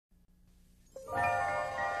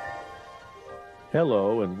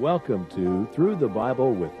Hello and welcome to Through the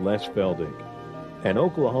Bible with Les Feldick, an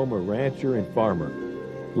Oklahoma rancher and farmer.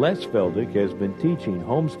 Les Feldick has been teaching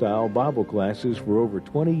homestyle Bible classes for over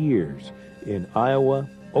 20 years in Iowa,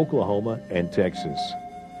 Oklahoma, and Texas.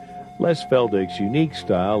 Les Feldick's unique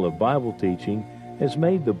style of Bible teaching has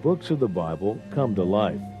made the books of the Bible come to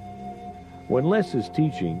life. When Les is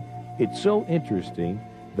teaching, it's so interesting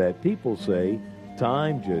that people say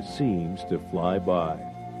time just seems to fly by.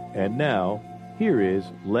 And now, here is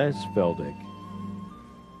Les Feldick.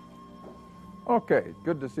 Okay,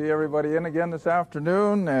 good to see everybody in again this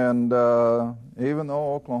afternoon, and even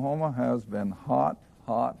though Oklahoma has been hot,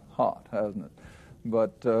 hasn't it?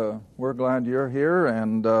 But we're glad you're here,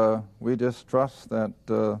 and we just trust that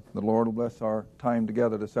the Lord will bless our time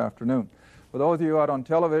together this afternoon. For those of you out on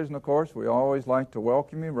television, of course, we always like to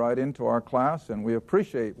welcome you right into our class, and we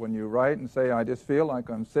appreciate when you write and say, I just feel like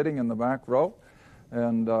I'm sitting in the back row.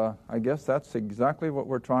 And I guess that's exactly what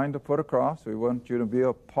we're trying to put across. We want you to be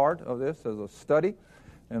a part of this as a study.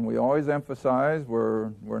 And we always emphasize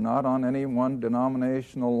we're not on any one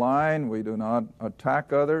denominational line. We do not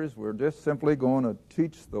attack others. We're just simply going to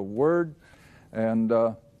teach the Word. And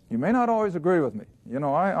you may not always agree with me. You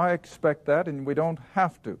know, I expect that, and we don't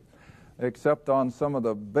have to. Except on some of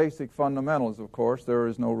the basic fundamentals, of course, there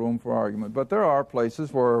is no room for argument. But there are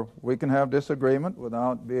places where we can have disagreement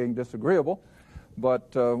without being disagreeable.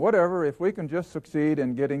 But whatever, if we can just succeed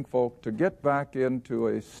in getting folk to get back into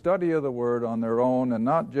a study of the Word on their own and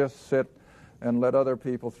not just sit and let other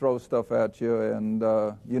people throw stuff at you and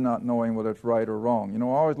you not knowing whether it's right or wrong. You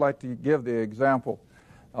know, I always like to give the example.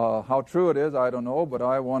 How true it is, I don't know, but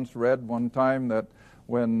I once read one time that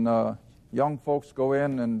when young folks go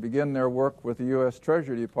in and begin their work with the U.S.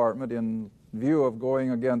 Treasury Department in view of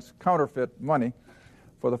going against counterfeit money,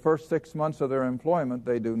 for the first 6 months of their employment,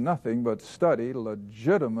 they do nothing but study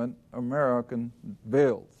legitimate American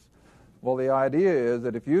bills. Well, the idea is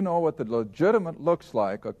that if you know what the legitimate looks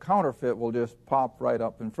like, a counterfeit will just pop right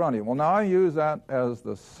up in front of you. Well, now I use that as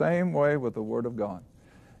the same way with the Word of God.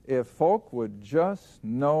 If folk would just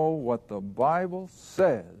know what the Bible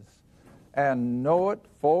says and know it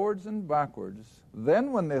forwards and backwards,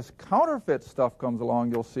 then when this counterfeit stuff comes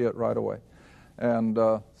along, you'll see it right away. And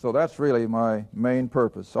so that's really my main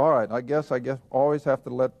purpose. All right, I guess always have to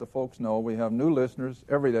let the folks know we have new listeners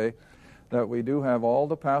every day, that we do have all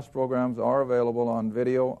the past programs are available on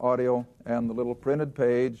video, audio, and the little printed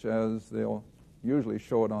page, as they'll usually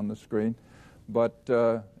show it on the screen. But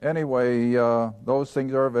anyway, those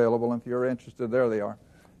things are available. If you're interested, there they are.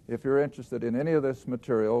 If you're interested in any of this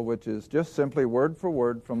material, which is just simply word for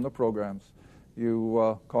word from the programs,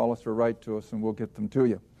 you call us or write to us and we'll get them to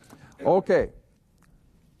you. Okay.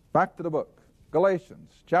 Back to the book,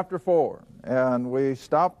 Galatians chapter 4, and we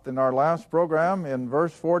stopped in our last program in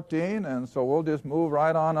verse 14, and so we'll just move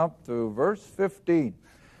right on up to verse 15.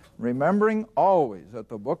 Remembering always that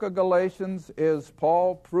the book of Galatians is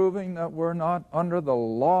Paul proving that we're not under the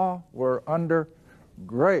law, we're under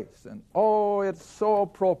grace. And oh, it's so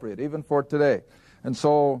appropriate even for today. And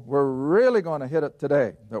so we're really going to hit it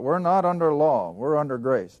today, that we're not under law, we're under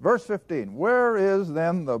grace. Verse 15, where is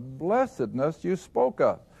then the blessedness you spoke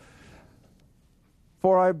of?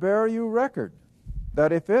 For I bear you record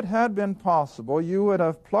that if it had been possible, you would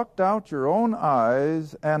have plucked out your own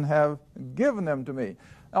eyes and have given them to me.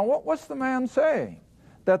 Now, what's the man saying?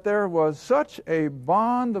 That there was such a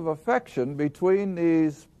bond of affection between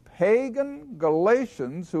these pagan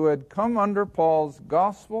Galatians who had come under Paul's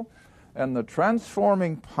gospel and the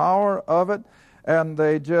transforming power of it, and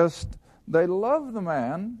they loved the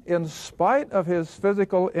man in spite of his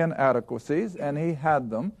physical inadequacies, and he had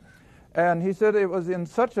them. And he said it was in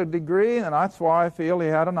such a degree, and that's why I feel he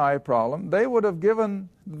had an eye problem, they would have given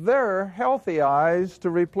their healthy eyes to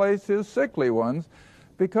replace his sickly ones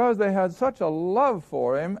because they had such a love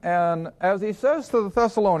for him. And as he says to the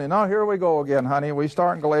Thessalonians, now here we go again, honey. We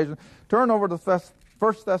start in Galatians. Turn over to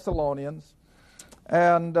 1 Thessalonians.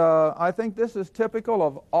 And I think this is typical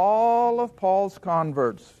of all of Paul's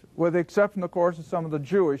converts, with the exception, of course, of some of the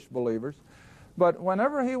Jewish believers. But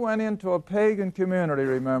whenever he went into a pagan community,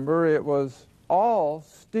 remember, it was all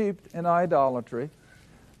steeped in idolatry.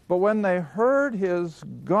 But when they heard his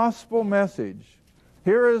gospel message,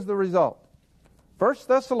 here is the result. 1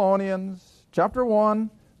 Thessalonians chapter 1,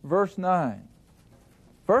 verse 9.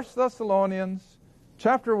 1 Thessalonians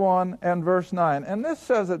chapter 1 and verse 9. And this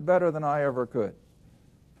says it better than I ever could.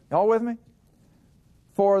 Y'all with me?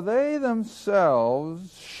 For they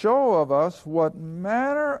themselves show of us what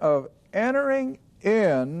manner of entering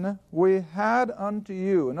in we had unto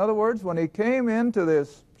you. In other words, when he came into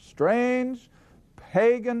this strange,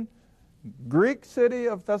 pagan, Greek city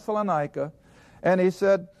of Thessalonica, And he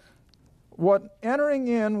said, what entering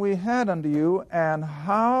in we had unto you, and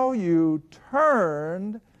how you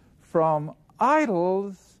turned from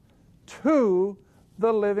idols to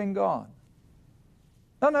the living God.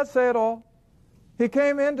 Doesn't that say it all? He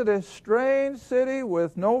came into this strange city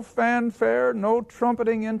with no fanfare, no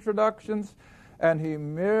trumpeting introductions, and he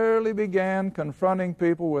merely began confronting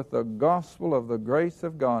people with the gospel of the grace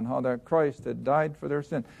of God, how that Christ had died for their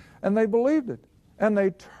sin. And they believed it. And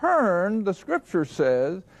they turned, the Scripture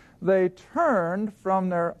says, they turned from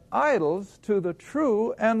their idols to the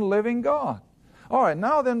true and living God. All right,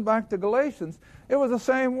 now then back to Galatians. It was the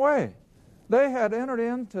same way. They had entered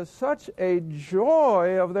into such a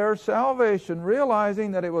joy of their salvation,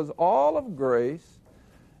 realizing that it was all of grace.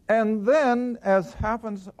 And then, as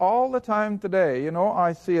happens all the time today,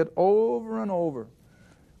 I see it over and over.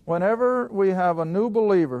 Whenever we have a new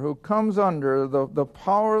believer who comes under the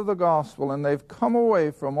power of the gospel, and they've come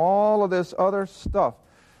away from all of this other stuff,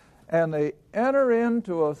 and they enter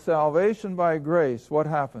into a salvation by grace, what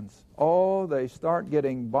happens? Oh, they start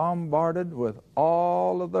getting bombarded with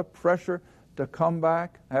all of the pressure to come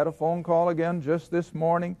back. I had a phone call again just this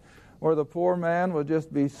morning where the poor man was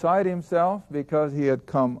just beside himself because he had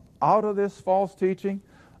come out of this false teaching.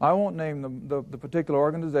 I won't name the particular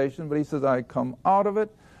organization, but he says, I come out of it,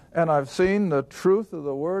 and I've seen the truth of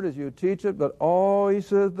the Word as you teach it, but he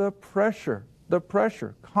says, the pressure,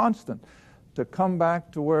 constant, to come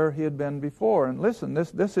back to where he had been before. And listen,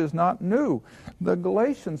 this is not new. The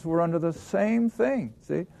Galatians were under the same thing,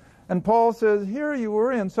 see? And Paul says, here you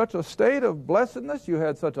were in such a state of blessedness, you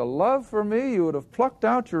had such a love for me, you would have plucked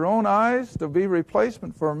out your own eyes to be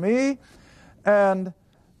replacement for me. And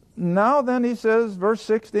now then he says, verse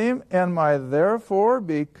 16, am I therefore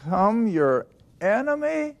become your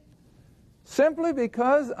enemy? Simply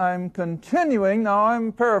because I'm continuing, now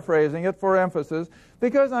I'm paraphrasing it for emphasis,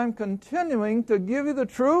 because I'm continuing to give you the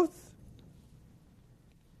truth.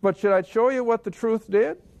 But should I show you what the truth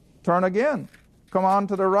did? Turn again. Come on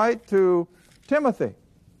to the right to Timothy.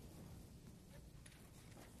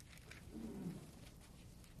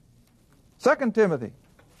 2 Timothy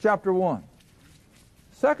chapter 1.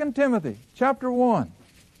 2 Timothy chapter 1.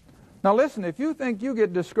 Now listen, if you think you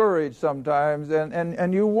get discouraged sometimes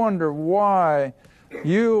and you wonder why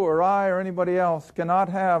you or I or anybody else cannot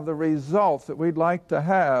have the results that we'd like to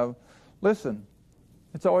have, listen,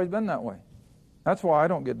 it's always been that way. That's why I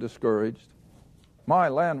don't get discouraged. My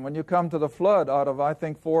land, when you come to the flood out of, I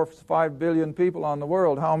think, 4 or 5 billion people on the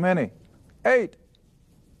world, how many? 8.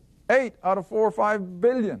 8 out of 4 or 5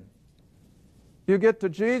 billion. You get to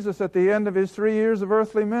Jesus at the end of his 3 years of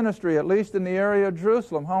earthly ministry, at least in the area of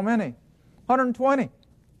Jerusalem, how many? 120.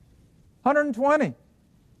 120.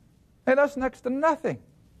 Hey, that's next to nothing.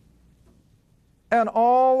 And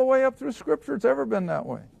all the way up through Scripture, it's ever been that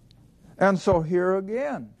way. And so here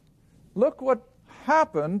again, look what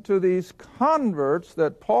happened to these converts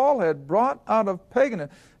that Paul had brought out of paganism.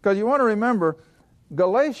 Because you want to remember,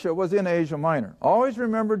 Galatia was in Asia Minor. Always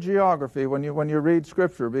remember geography when you read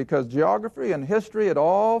Scripture, because geography and history, it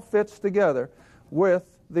all fits together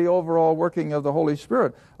with the overall working of the Holy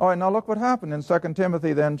Spirit. All right, now look what happened in 2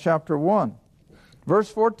 Timothy then, chapter 1.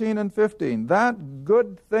 Verse 14 and 15. That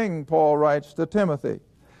good thing, Paul writes to Timothy,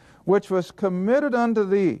 which was committed unto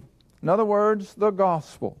thee. In other words, the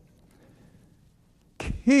gospel.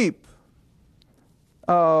 Keep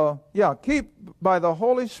by the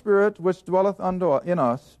Holy Spirit which dwelleth in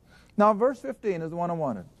us. Now verse 15 is the one I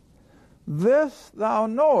wanted. This thou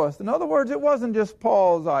knowest. In other words, it wasn't just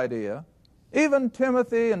Paul's idea. Even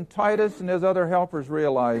Timothy and Titus and his other helpers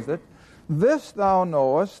realized it. This thou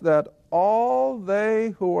knowest, that all they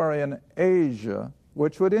who are in Asia,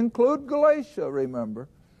 which would include Galatia, remember,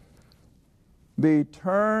 be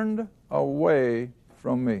turned away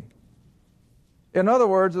from me. In other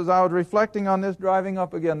words, as I was reflecting on this driving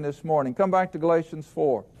up again this morning, come back to Galatians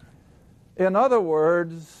 4. In other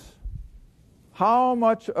words, how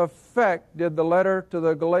much effect did the letter to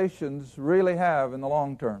the Galatians really have in the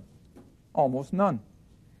long term? Almost none.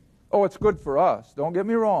 Oh, it's good for us. Don't get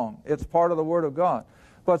me wrong. It's part of the Word of God.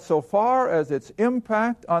 But so far as its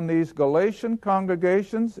impact on these Galatian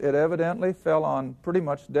congregations, it evidently fell on pretty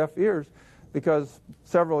much deaf ears, because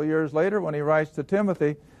several years later when he writes to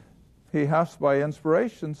Timothy, he has by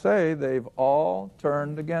inspiration say they've all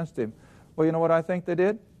turned against him. Well, you know what I think they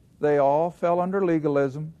did? They all fell under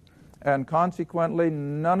legalism, and consequently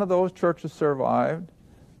none of those churches survived.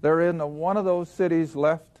 There isn't one of those cities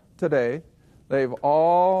left today. They've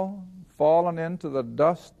all fallen into the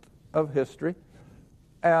dust of history,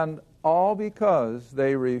 and all because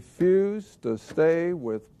they refused to stay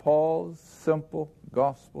with Paul's simple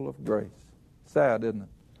gospel of grace. Sad, isn't it?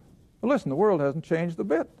 But listen, the world hasn't changed a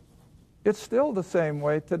bit. It's still the same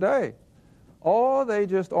way today. Oh, they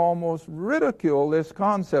just almost ridicule this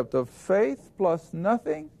concept of faith plus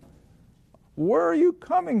nothing. Where are you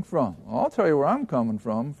coming from? I'll tell you where I'm coming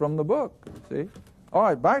from the book, see? All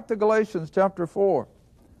right, back to Galatians chapter 4.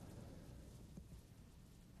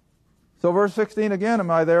 So verse 16 again,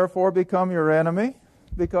 am I therefore become your enemy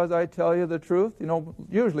because I tell you the truth? You know,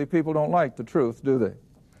 usually people don't like the truth, do they?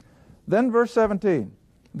 Then verse 17,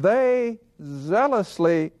 they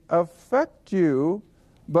zealously affect you,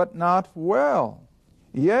 but not well.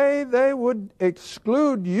 Yea, they would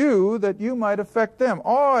exclude you that you might affect them.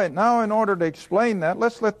 All right, now in order to explain that,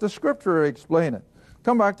 let's let the Scripture explain it.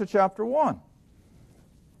 Come back to chapter 1.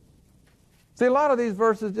 See, a lot of these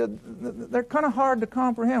verses, they're kind of hard to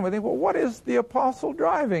comprehend. We think, well, what is the apostle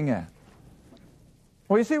driving at?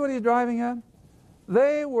 Well, you see what he's driving at?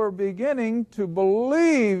 They were beginning to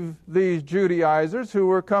believe, these Judaizers who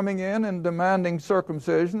were coming in and demanding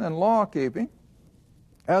circumcision and law-keeping,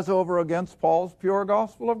 as over against Paul's pure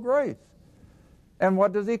gospel of grace. And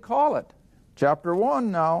what does he call it? Chapter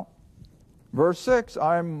 1 now, verse 6,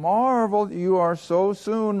 I marvel that you are so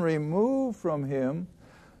soon removed from him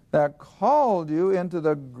that called you into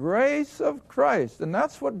the grace of Christ. And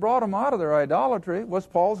that's what brought them out of their idolatry, was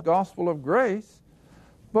Paul's gospel of grace.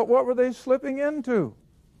 But what were they slipping into?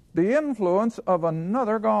 The influence of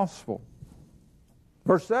another gospel.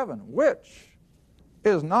 Verse 7, which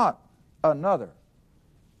is not another.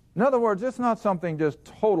 In other words, it's not something just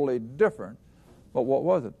totally different, but what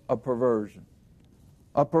was it? A perversion.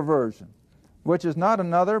 A perversion. Which is not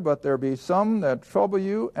another, but there be some that trouble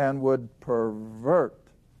you and would pervert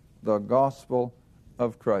the gospel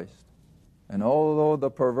of Christ. And although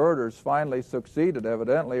the perverters finally succeeded,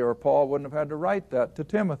 evidently, or Paul wouldn't have had to write that to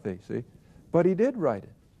Timothy, see? But he did write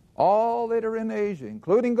it. All that are in Asia,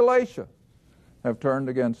 including Galatia, have turned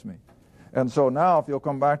against me. And so now, if you'll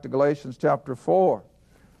come back to Galatians chapter 4,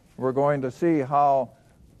 we're going to see how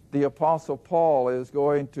the Apostle Paul is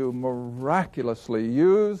going to miraculously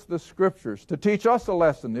use the Scriptures to teach us a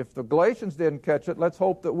lesson. If the Galatians didn't catch it, let's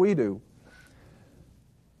hope that we do.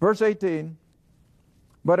 Verse 18,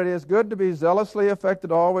 but it is good to be zealously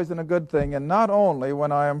affected always in a good thing, and not only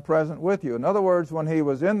when I am present with you. In other words, when he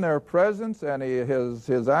was in their presence and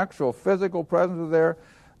his actual physical presence was there,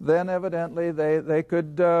 then evidently they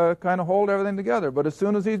could kind of hold everything together. But as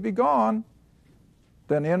soon as he'd be gone,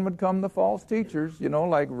 then in would come the false teachers, you know,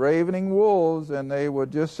 like ravening wolves, and they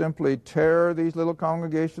would just simply tear these little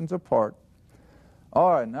congregations apart.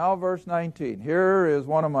 All right, now verse 19. Here is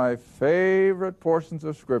one of my favorite portions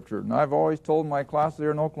of Scripture. And I've always told my classes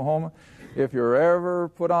here in Oklahoma, if you're ever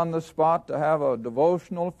put on the spot to have a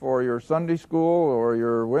devotional for your Sunday school or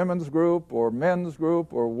your women's group or men's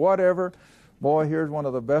group or whatever, boy, here's one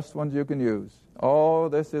of the best ones you can use. Oh,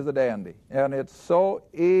 this is a dandy. And it's so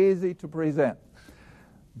easy to present.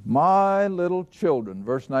 My little children,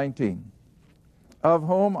 verse 19, of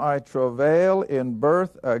whom I travail in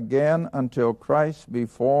birth again until Christ be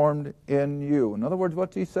formed in you. In other words,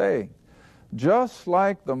 what's he saying? Just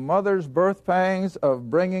like the mother's birth pangs of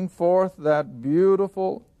bringing forth that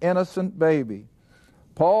beautiful, innocent baby,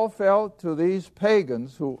 Paul felt to these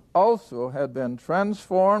pagans who also had been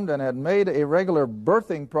transformed and had made a regular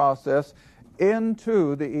birthing process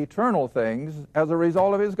into the eternal things as a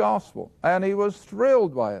result of his gospel. And he was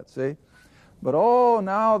thrilled by it, see? But oh,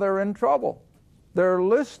 now they're in trouble. They're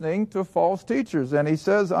listening to false teachers. And he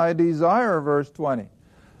says, I desire, verse 20,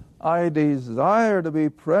 I desire to be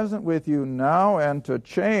present with you now and to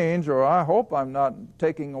change, or I hope I'm not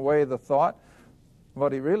taking away the thought.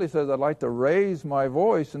 What he really says, I'd like to raise my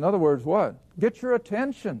voice. In other words, what? Get your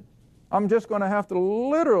attention. I'm just going to have to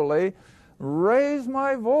literally raise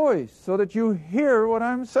my voice so that you hear what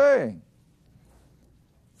I'm saying.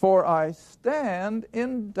 For I stand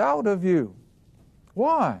in doubt of you.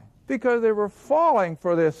 Why? Because they were falling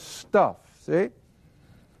for this stuff, see?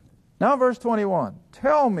 Now verse 21,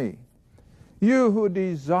 tell me, you who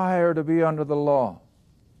desire to be under the law,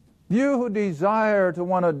 you who desire to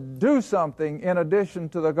want to do something in addition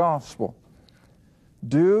to the gospel,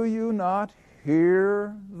 do you not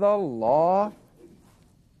hear the law?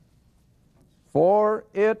 For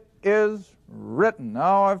it is written.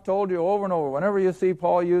 Now I've told you over and over, whenever you see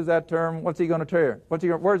Paul use that term, what's he going to tear?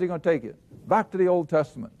 Where's he going to take it? Back to the Old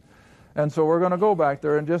Testament. And so we're going to go back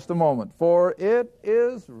there in just a moment. For it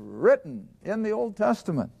is written in the Old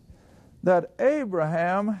Testament that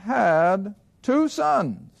Abraham had two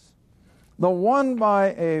sons, the one by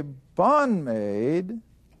a bondmaid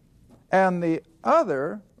and the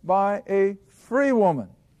other by a free woman.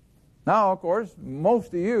 Now, of course,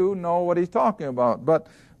 most of you know what he's talking about, but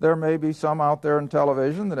there may be some out there in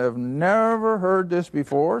television that have never heard this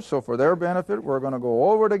before, so for their benefit, we're going to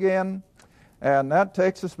go over it again. And that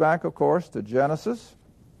takes us back, of course, to Genesis.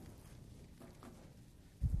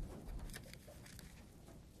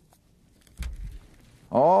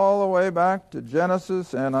 All the way back to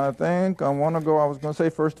Genesis, and I think I want to go, I was going to say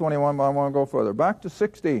verse 21, but I want to go further. Back to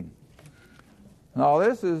 16. Now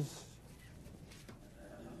this is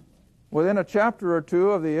within a chapter or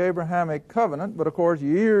two of the Abrahamic covenant, but of course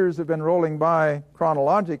years have been rolling by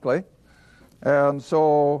chronologically. And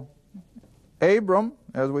so Abram,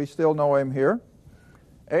 as we still know him here,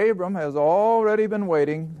 Abram has already been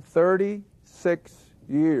waiting 36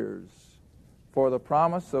 years for the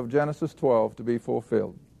promise of Genesis 12 to be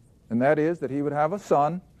fulfilled. And that is that he would have a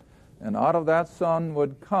son, and out of that son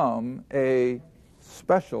would come a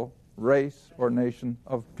special race or nation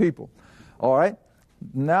of people. All right?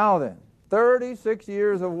 Now then, 36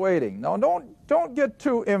 years of waiting. Now don't get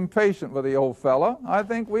too impatient with the old fella. I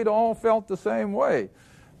think we'd all felt the same way.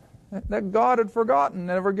 That God had forgotten,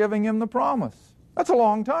 never giving him the promise. That's a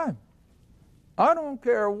long time. I don't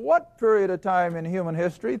care what period of time in human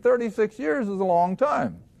history, 36 years is a long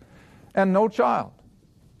time. And no child.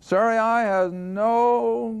 Sarai has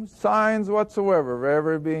no signs whatsoever of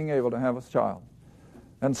ever being able to have a child.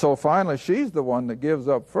 And so finally she's the one that gives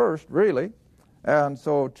up first, really. And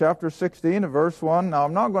so chapter 16 and verse 1. Now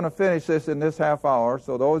I'm not going to finish this in this half hour,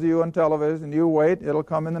 so those of you on television, you wait. It'll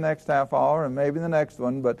come in the next half hour and maybe the next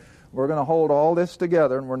one, but we're going to hold all this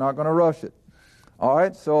together and we're not going to rush it. All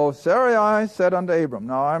right, so Sarai said unto Abram.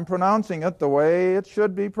 Now I'm pronouncing it the way it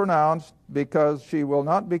should be pronounced, because she will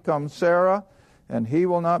not become Sarah and he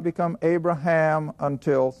will not become Abraham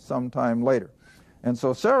until sometime later. And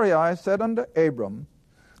so Sarai said unto Abram,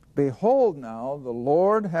 Behold now, the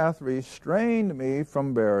Lord hath restrained me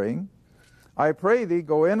from bearing. I pray thee,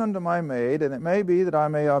 go in unto my maid, and it may be that I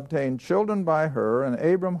may obtain children by her. And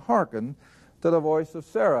Abram hearkened to the voice of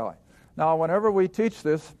Sarai. Now, whenever we teach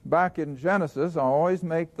this back in Genesis, I always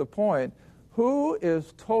make the point, who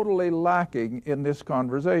is totally lacking in this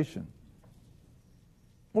conversation?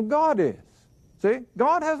 Well, God is. See,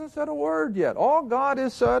 God hasn't said a word yet. All God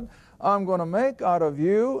has said, I'm going to make out of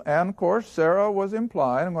you, and of course Sarah was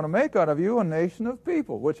implied, I'm going to make out of you a nation of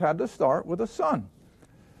people, which had to start with a son.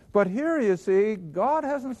 But here you see, God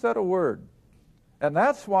hasn't said a word. And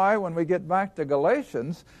that's why when we get back to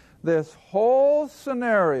Galatians, this whole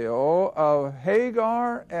scenario of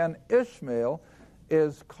Hagar and Ishmael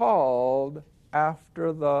is called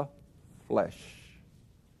after the flesh.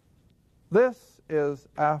 This is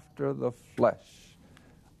after the flesh.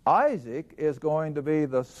 Isaac is going to be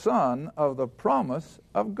the son of the promise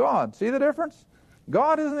of God. See the difference?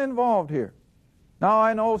 God isn't involved here. Now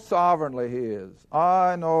I know sovereignly he is.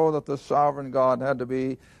 I know that the sovereign God had to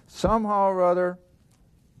be somehow or other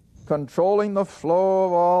controlling the flow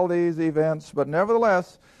of all these events, but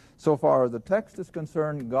nevertheless, so far as the text is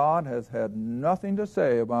concerned, God has had nothing to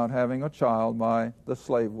say about having a child by the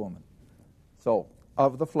slave woman. So,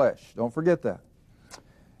 of the flesh. Don't forget that.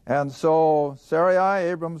 And so Sarai,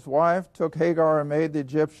 Abram's wife, took Hagar and made the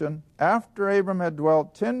Egyptian, after Abram had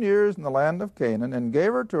dwelt 10 years in the land of Canaan, and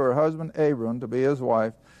gave her to her husband Abram to be his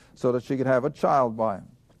wife, so that she could have a child by him.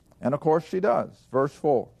 And of course she does. Verse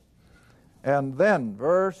 4. And then,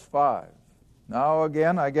 verse 5. Now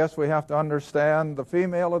again, I guess we have to understand the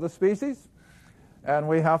female of the species, and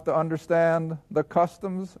we have to understand the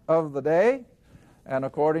customs of the day. And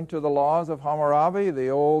according to the laws of Hammurabi, the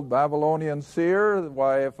old Babylonian seer,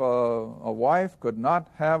 why if a wife could not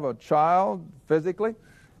have a child physically,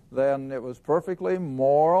 then it was perfectly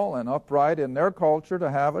moral and upright in their culture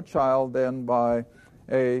to have a child then by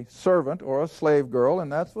a servant or a slave girl,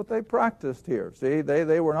 and that's what they practiced here. See,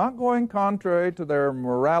 they were not going contrary to their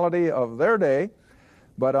morality of their day,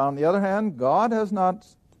 but on the other hand, God has not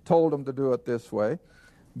told them to do it this way,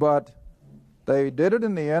 but they did it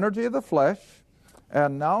in the energy of the flesh.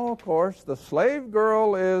 And now, of course, the slave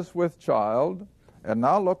girl is with child, and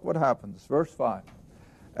now look what happens. Verse 5.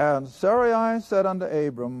 And Sarai said unto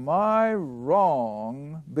Abram, My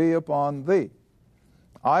wrong be upon thee.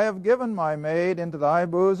 I have given my maid into thy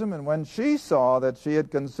bosom, and when she saw that she had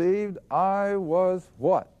conceived, I was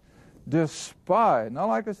what? Despised. Now,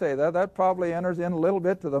 like I say, that probably enters in a little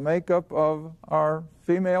bit to the makeup of our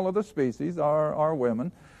female of the species, our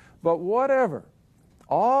women. But whatever.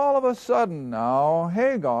 All of a sudden now,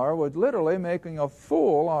 Hagar was literally making a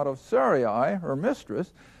fool out of Sarai, her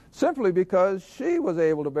mistress, simply because she was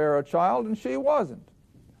able to bear a child and she wasn't.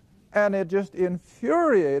 And it just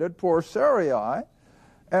infuriated poor Sarai.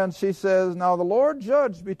 And she says, Now the Lord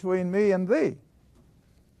judge between me and thee.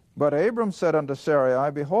 But Abram said unto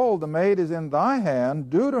Sarai, Behold, the maid is in thy hand.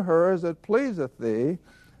 Do to her as it pleaseth thee.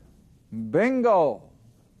 Bingo.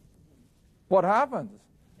 What happens?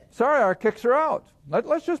 Sarai kicks her out.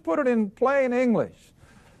 Let's just put it in plain English.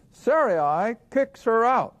 Sarai kicks her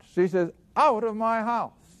out. She says, out of my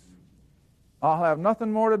house. I'll have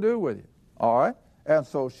nothing more to do with you. All right? And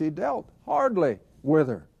so she dealt hardly with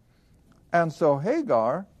her. And so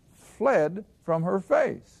Hagar fled from her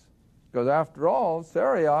face. Because after all,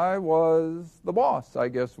 Sarai was the boss, I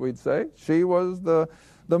guess we'd say. She was the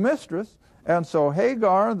mistress. And so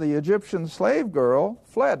Hagar, the Egyptian slave girl,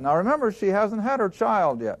 fled. Now remember, she hasn't had her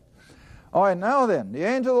child yet. All right, now then, the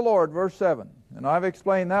angel of the Lord, verse 7. And I've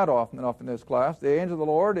explained that often enough in this class. The angel of the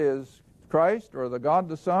Lord is Christ, or the God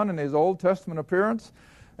the Son, in his Old Testament appearance.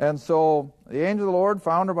 And so the angel of the Lord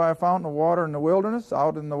found her by a fountain of water in the wilderness,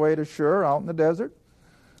 out in the way to Shur, out in the desert.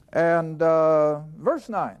 And verse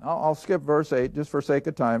 9, I'll skip verse 8 just for sake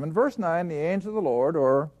of time. In verse 9, the angel of the Lord,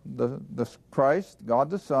 or the Christ, God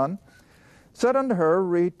the Son, said unto her,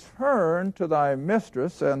 Return to thy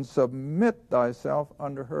mistress and submit thyself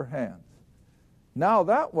under her hands. Now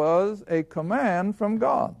that was a command from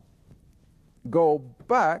God. Go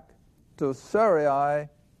back to Sarai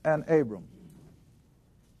and Abram.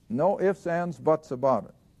 No ifs, ands, buts about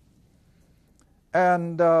it.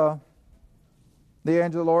 And the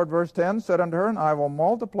angel of the Lord, verse 10, said unto her, And I will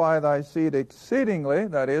multiply thy seed exceedingly,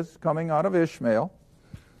 that is, coming out of Ishmael,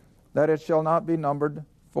 that it shall not be numbered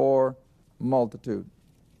for multitude.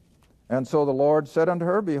 And so the Lord said unto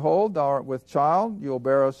her, Behold, thou art with child, you will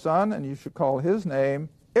bear a son, and you shall call his name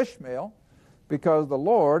Ishmael, because the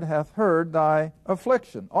Lord hath heard thy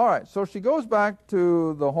affliction. All right, so she goes back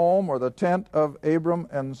to the home or the tent of Abram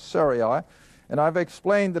and Sarai, and I've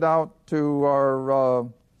explained it out to our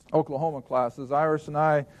Oklahoma classes. Iris and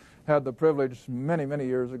I had the privilege many, many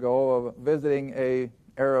years ago of visiting a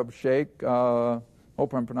Arab sheikh,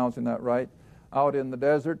 hope I'm pronouncing that right, out in the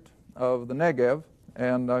desert of the Negev,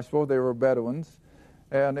 and I suppose they were Bedouins.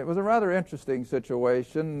 And it was a rather interesting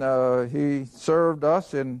situation. He served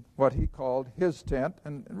us in what he called his tent,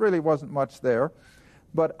 and it really wasn't much there.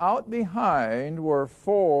 But out behind were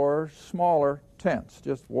 4 smaller tents,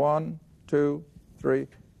 just 1, 2, 3,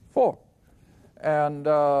 4. And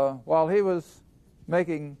while he was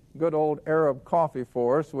making good old Arab coffee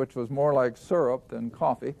for us, which was more like syrup than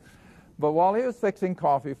coffee, but while he was fixing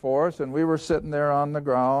coffee for us and we were sitting there on the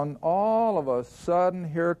ground, all of a sudden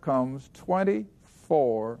here comes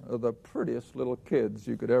 24 of the prettiest little kids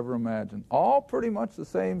you could ever imagine, all pretty much the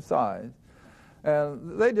same size.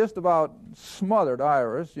 And they just about smothered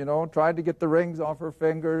Iris, tried to get the rings off her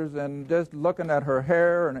fingers and just looking at her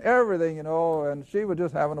hair and everything, and she was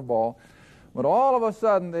just having a ball. But all of a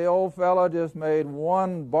sudden, the old fella just made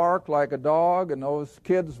one bark like a dog, and those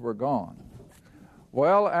kids were gone.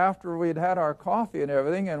 Well, after we'd had our coffee and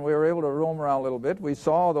everything, and we were able to roam around a little bit, we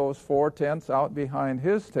saw those 4 tents out behind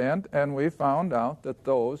his tent, and we found out that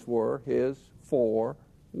those were his 4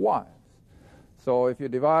 wives. So if you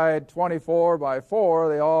divide 24 by 4,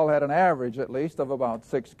 they all had an average, at least, of about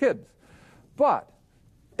 6 kids. But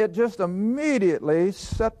it just immediately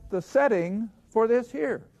set the setting for this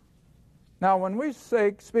here. Now, when we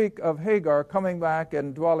speak of Hagar coming back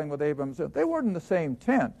and dwelling with Abram, they weren't in the same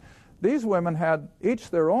tent. These women had each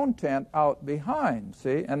their own tent out behind,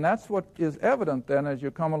 see? And that's what is evident then as you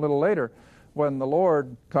come a little later when the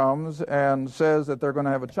Lord comes and says that they're going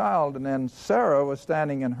to have a child, and then Sarah was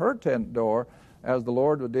standing in her tent door as the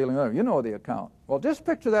Lord was dealing with her. You know the account. Well, just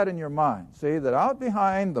picture that in your mind. See, that out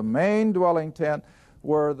behind the main dwelling tent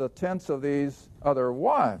were the tents of these other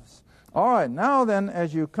wives. All right, now then,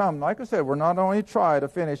 as you come, like I said, we're not only try to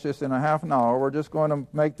finish this in a half an hour, we're just going to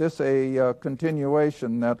make this a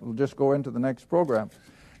continuation that will just go into the next program.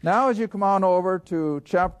 Now as you come on over to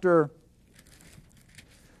chapter,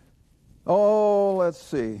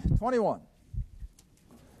 21.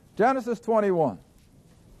 Genesis 21.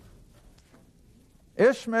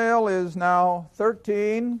 Ishmael is now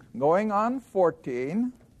 13, going on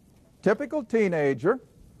 14, typical teenager.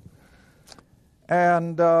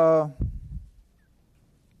 And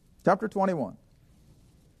chapter 21.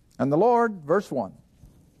 And the Lord, verse 1,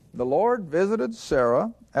 the Lord visited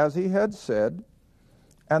Sarah as he had said,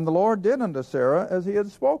 and the Lord did unto Sarah as he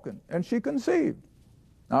had spoken, and she conceived.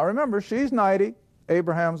 Now remember, she's 90,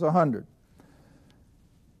 Abraham's 100.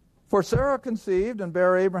 For Sarah conceived and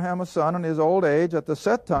bare Abraham a son in his old age at the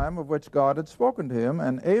set time of which God had spoken to him,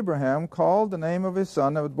 and Abraham called the name of his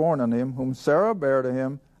son that was born unto him, whom Sarah bare to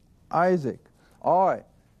him, Isaac. All right.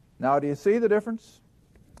 Now, do you see the difference?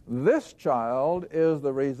 This child is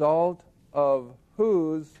the result of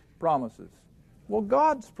whose promises? Well,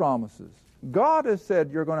 God's promises. God has said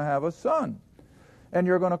you're going to have a son, and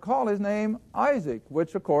you're going to call his name Isaac,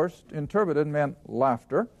 which, of course, interpreted meant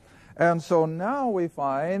laughter. And so now we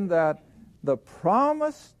find that the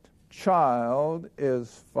promised child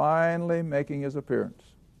is finally making his appearance.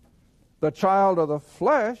 The child of the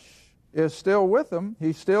flesh is still with him.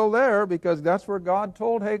 He's still there because that's where God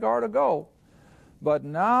told Hagar to go. But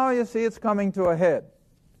now you see it's coming to a head.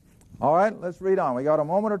 All right, let's read on. We got a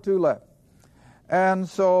moment or two left. And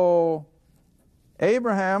so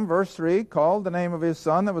Abraham, verse 3, called the name of his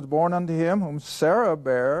son that was born unto him, whom Sarah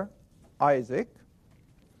bare, Isaac.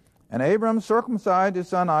 And Abram circumcised his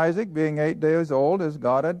son Isaac, being 8 days old, as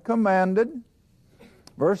God had commanded.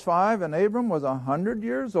 Verse 5, and Abram was 100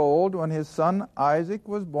 years old when his son Isaac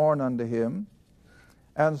was born unto him.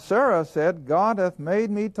 And Sarah said, God hath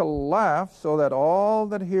made me to laugh, so that all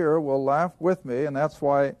that hear will laugh with me. And that's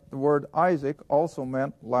why the word Isaac also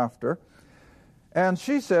meant laughter. And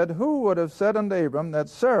she said, who would have said unto Abram that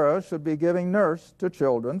Sarah should be giving nurse to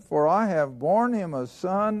children? For I have borne him a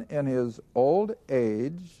son in his old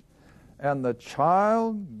age. And the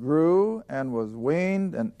child grew and was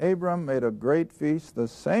weaned, and Abram made a great feast the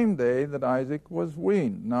same day that Isaac was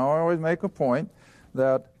weaned. Now I always make a point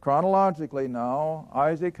that chronologically now,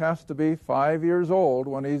 Isaac has to be 5 years old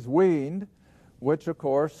when he's weaned, which of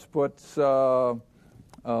course puts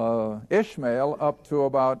Ishmael up to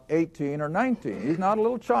about 18 or 19. He's not a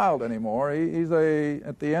little child anymore. He's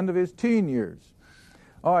at the end of his teen years.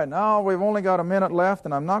 All right, now we've only got a minute left,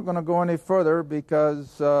 and I'm not going to go any further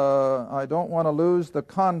because I don't want to lose the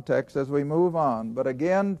context as we move on. But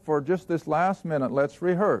again, for just this last minute, let's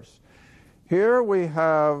rehearse. Here we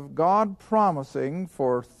have God promising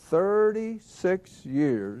for 36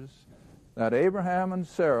 years that Abraham and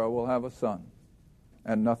Sarah will have a son,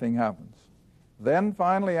 and nothing happens. Then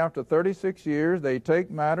finally, after 36 years, they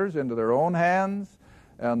take matters into their own hands,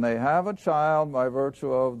 and they have a child by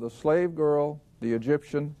virtue of the slave girl, the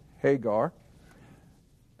Egyptian Hagar.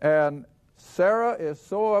 And Sarah is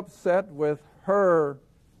so upset with her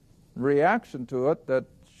reaction to it that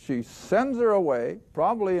she sends her away,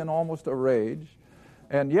 probably in almost a rage.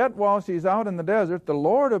 And yet while she's out in the desert, the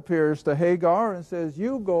Lord appears to Hagar and says,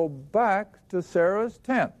 you go back to Sarah's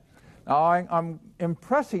tent. Now I'm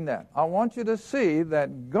impressing that. I want you to see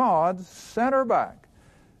that God sent her back.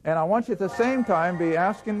 And I want you at the same time be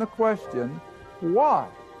asking the question, why?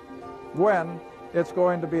 When it's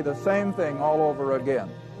going to be the same thing all over again.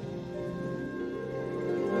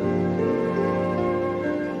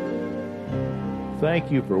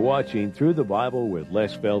 Thank you for watching Through the Bible with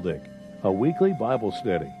Les Feldick, a weekly Bible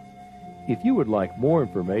study. If you would like more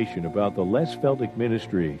information about the Les Feldick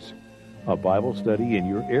Ministries, a Bible study in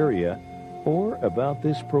your area, or about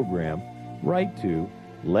this program, write to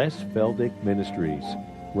Les Feldick Ministries,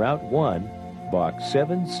 Route 1, Box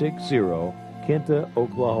 760, Kinta,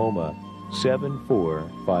 Oklahoma,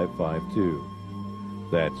 74552.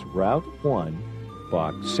 That's Route 1,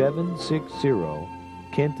 Box 760,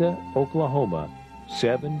 Kinta, Oklahoma,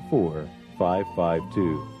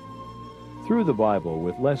 74552. Through the Bible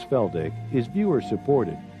with Les Feldick is viewer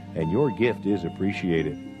supported, and your gift is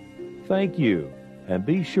appreciated. Thank you, and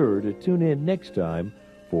be sure to tune in next time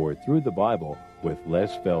for Through the Bible with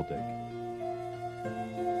Les Feldick.